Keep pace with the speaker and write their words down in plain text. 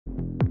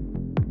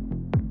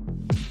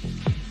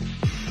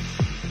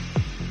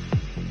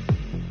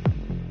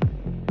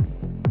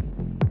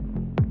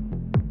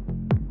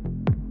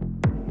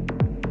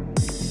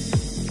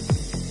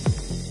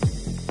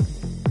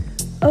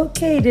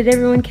Okay, did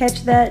everyone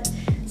catch that?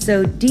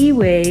 So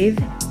D-Wave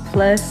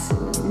plus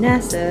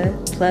NASA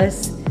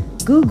plus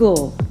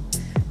Google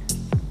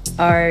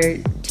are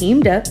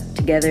teamed up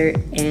together,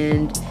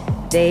 and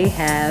they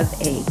have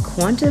a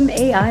quantum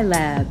AI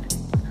lab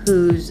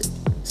whose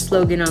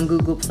slogan on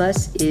Google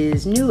Plus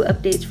is new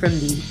updates from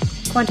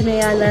the Quantum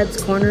AI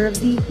Lab's corner of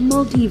the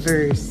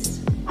multiverse.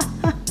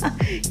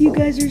 You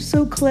guys are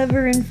so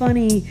clever and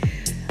funny.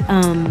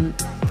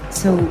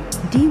 So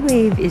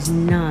D-Wave is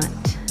not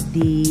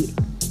the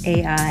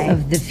AI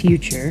of the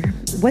future.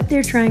 What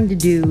they're trying to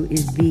do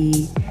is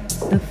be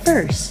the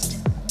first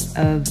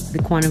of the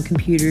quantum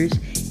computers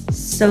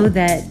so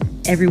that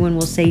everyone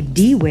will say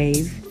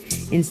D-Wave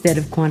instead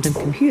of quantum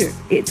computer.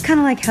 It's kind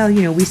of like how,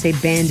 we say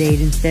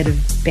Band-Aid instead of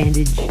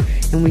bandage,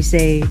 and we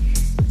say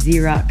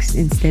Xerox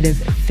instead of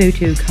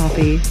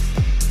photocopy.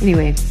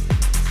 Anyway,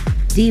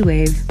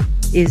 D-Wave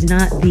is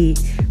not the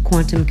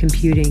quantum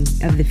computing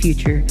of the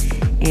future,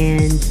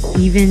 and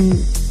even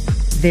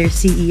their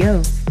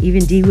CEO,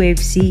 even D-Wave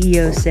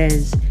CEO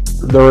says,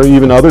 there are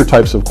even other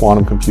types of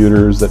quantum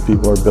computers that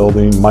people are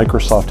building.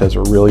 Microsoft has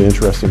a really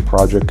interesting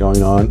project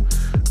going on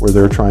where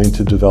they're trying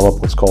to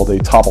develop what's called a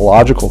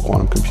topological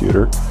quantum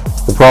computer.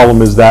 The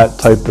problem is that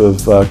type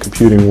of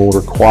computing will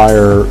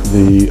require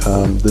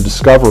the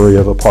discovery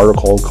of a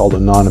particle called a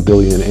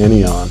non-abelian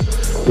anyon,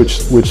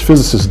 which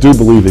physicists do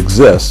believe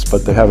exists,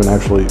 but they haven't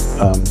actually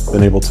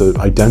been able to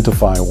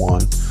identify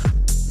one.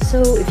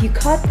 So if you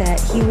caught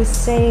that, he was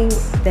saying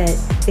that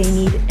they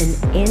need an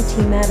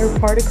antimatter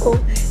particle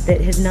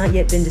that has not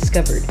yet been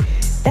discovered.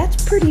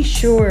 That's pretty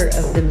sure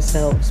of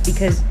themselves,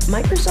 because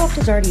Microsoft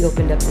has already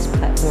opened up this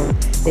platform.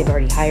 They've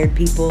already hired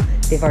people.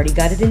 They've already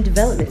got it in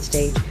development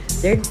stage.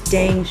 They're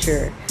dang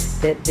sure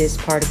that this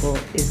particle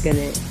is going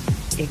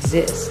to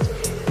exist.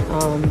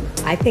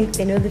 I think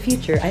they know the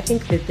future. I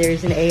think that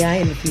there's an AI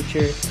in the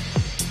future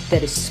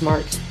that is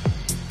smart.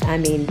 I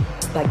mean,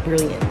 like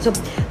brilliant. So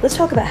let's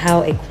talk about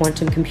how a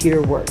quantum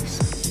computer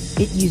works.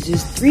 It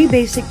uses three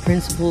basic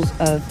principles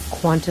of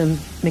quantum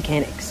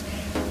mechanics.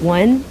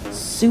 One,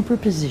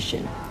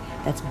 superposition.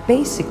 That's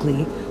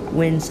basically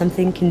when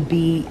something can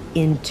be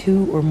in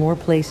two or more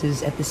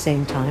places at the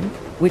same time,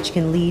 which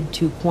can lead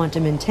to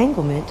quantum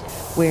entanglement,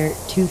 where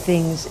two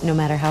things, no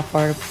matter how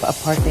far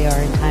apart they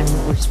are in time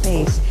or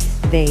space,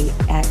 they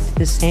act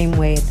the same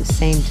way at the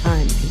same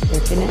time because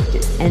they're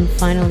connected. And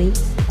finally,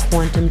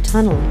 quantum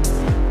tunneling,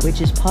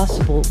 which is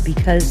possible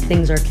because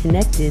things are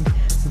connected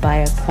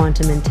via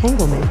quantum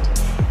entanglement.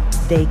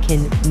 They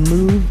can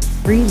move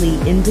freely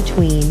in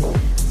between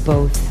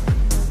both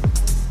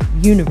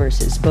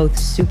universes, both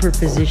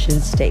superposition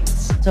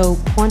states. So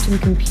quantum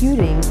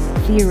computing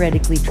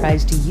theoretically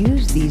tries to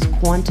use these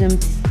quantum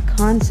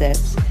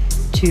concepts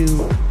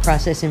to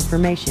process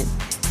information.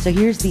 So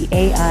here's the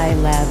AI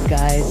lab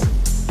guys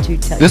to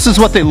tell you. This is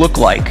what they look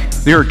like.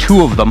 There are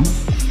two of them.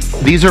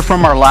 These are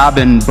from our lab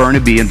in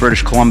Burnaby in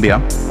British Columbia.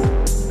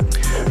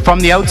 From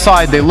the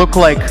outside, they look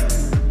like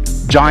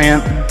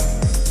giant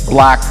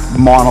black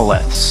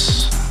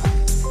monoliths,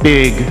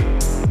 big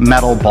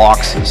metal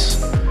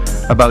boxes,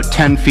 about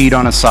 10 feet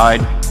on a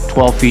side,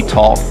 12 feet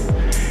tall.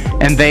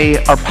 And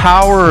they are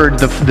powered,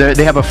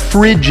 they have a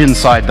fridge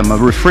inside them, a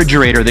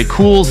refrigerator that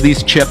cools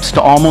these chips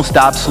to almost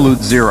absolute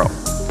zero.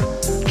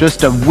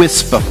 Just a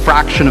wisp, a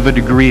fraction of a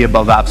degree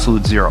above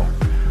absolute zero.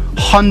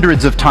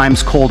 Hundreds of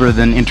times colder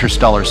than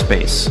interstellar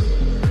space.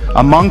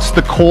 Amongst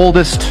the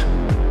coldest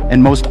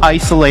and most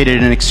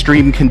isolated and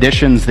extreme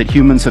conditions that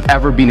humans have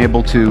ever been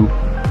able to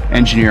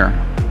engineer.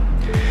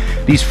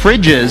 These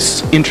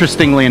fridges,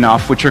 interestingly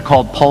enough, which are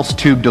called pulse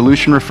tube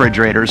dilution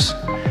refrigerators,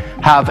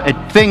 have a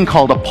thing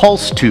called a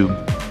pulse tube,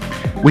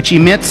 which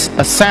emits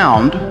a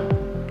sound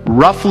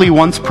roughly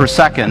once per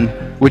second,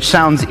 which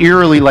sounds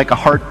eerily like a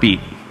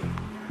heartbeat.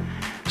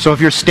 So if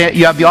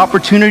you have the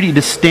opportunity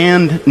to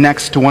stand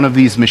next to one of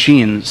these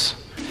machines,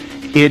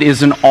 it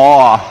is an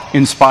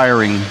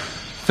awe-inspiring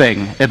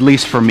thing, at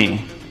least for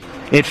me.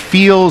 It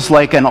feels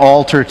like an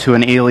altar to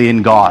an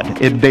alien god.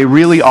 They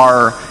really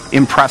are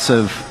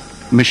impressive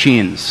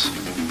machines.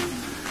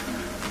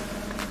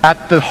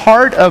 At the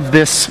heart of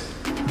this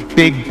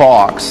big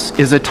box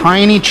is a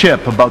tiny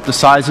chip about the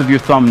size of your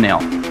thumbnail.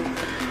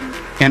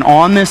 And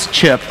on this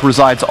chip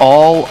resides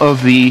all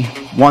of the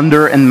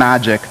wonder and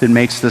magic that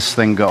makes this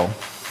thing go.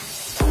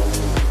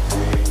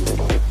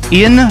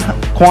 In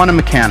quantum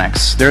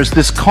mechanics, there's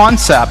this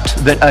concept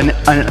that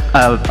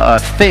a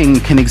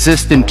thing can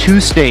exist in two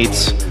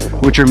states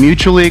which are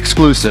mutually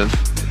exclusive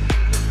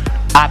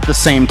at the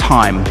same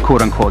time,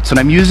 quote unquote. And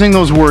I'm using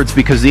those words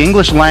because the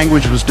English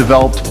language was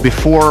developed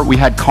before we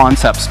had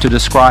concepts to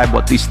describe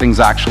what these things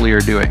actually are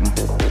doing.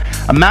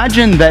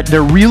 Imagine that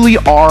there really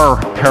are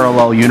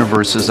parallel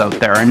universes out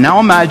there, and now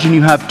imagine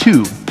you have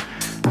two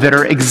that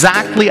are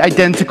exactly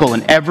identical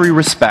in every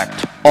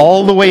respect,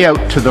 all the way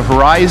out to the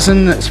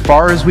horizon as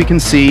far as we can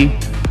see,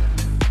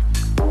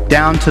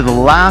 down to the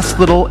last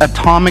little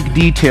atomic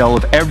detail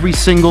of every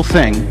single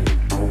thing,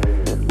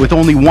 with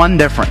only one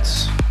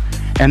difference.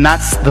 And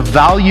that's the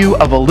value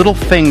of a little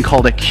thing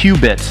called a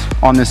qubit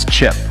on this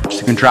chip, which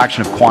is a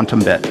contraction of quantum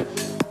bit.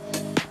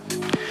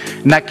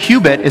 And that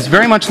qubit is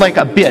very much like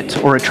a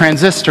bit or a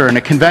transistor in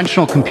a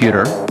conventional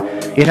computer.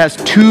 It has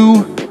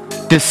two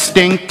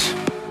distinct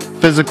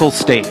physical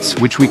states,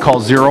 which we call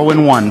 0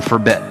 and 1 for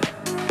bit.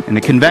 In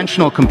a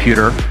conventional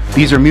computer,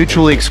 these are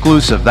mutually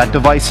exclusive. That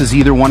device is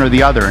either one or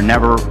the other, and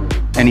never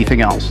anything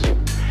else.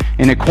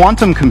 In a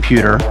quantum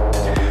computer,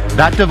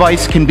 that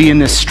device can be in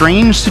this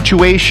strange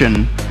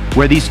situation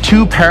where these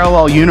two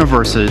parallel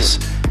universes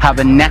have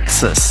a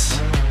nexus,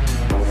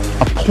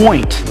 a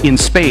point in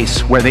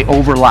space where they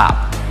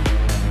overlap.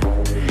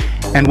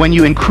 And when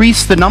you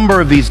increase the number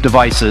of these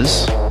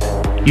devices,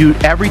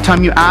 every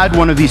time you add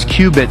one of these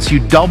qubits, you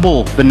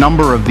double the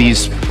number of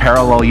these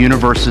parallel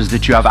universes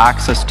that you have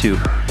access to,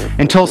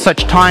 until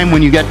such time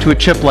when you get to a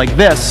chip like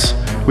this,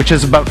 which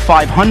is about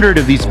 500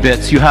 of these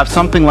bits, you have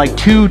something like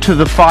 2 to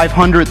the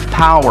 500th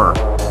power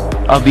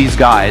of these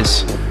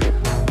guys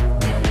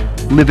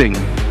living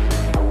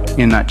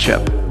in that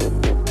chip.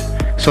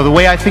 So the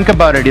way I think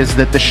about it is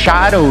that the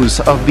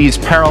shadows of these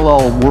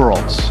parallel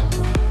worlds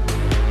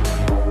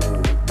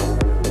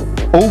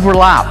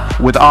overlap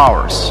with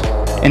ours.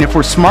 And if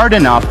we're smart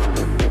enough,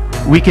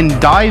 we can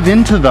dive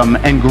into them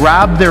and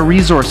grab their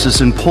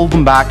resources and pull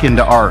them back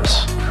into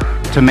ours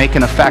to make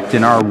an effect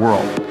in our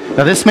world.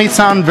 Now this may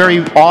sound very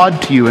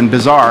odd to you and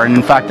bizarre, and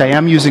in fact I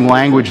am using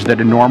language that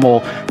a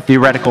normal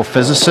theoretical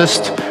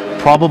physicist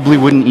probably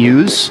wouldn't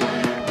use,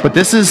 but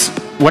this is,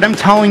 what I'm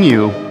telling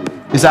you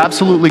is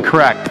absolutely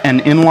correct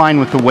and in line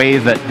with the way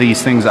that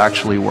these things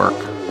actually work.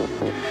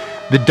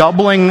 The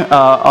doubling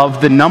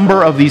of the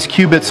number of these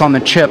qubits on the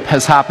chip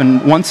has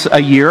happened once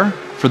a year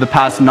for the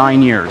past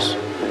 9 years.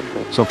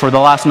 So for the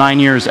last 9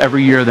 years,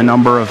 every year the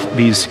number of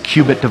these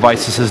qubit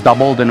devices has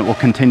doubled, and it will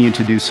continue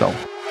to do so.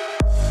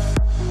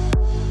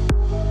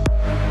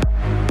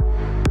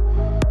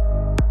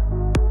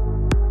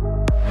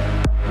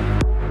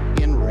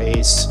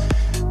 Race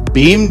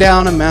beam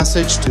down a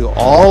message to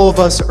all of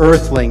us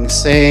Earthlings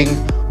saying,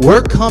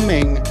 we're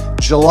coming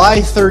July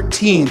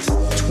 13th,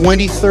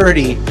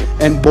 2030,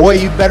 and boy,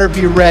 you better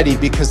be ready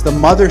because the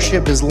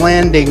mothership is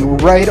landing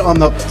right on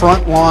the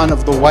front lawn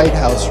of the White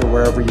House or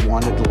wherever you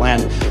wanted to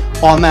land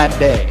on that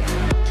day.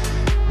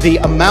 The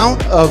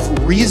amount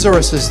of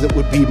resources that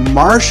would be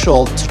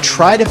marshaled to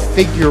try to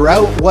figure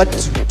out what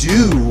to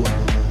do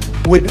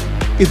would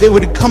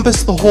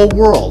encompass the whole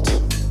world.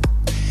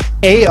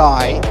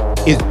 AI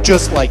is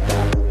just like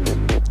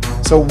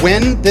that. So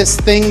when this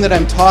thing that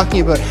I'm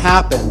talking about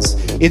happens,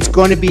 it's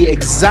going to be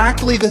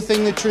exactly the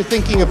thing that you're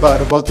thinking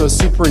about those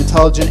super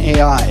intelligent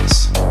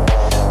AIs.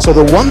 So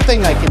the one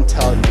thing I can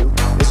tell you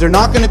is they're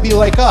not going to be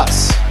like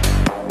us.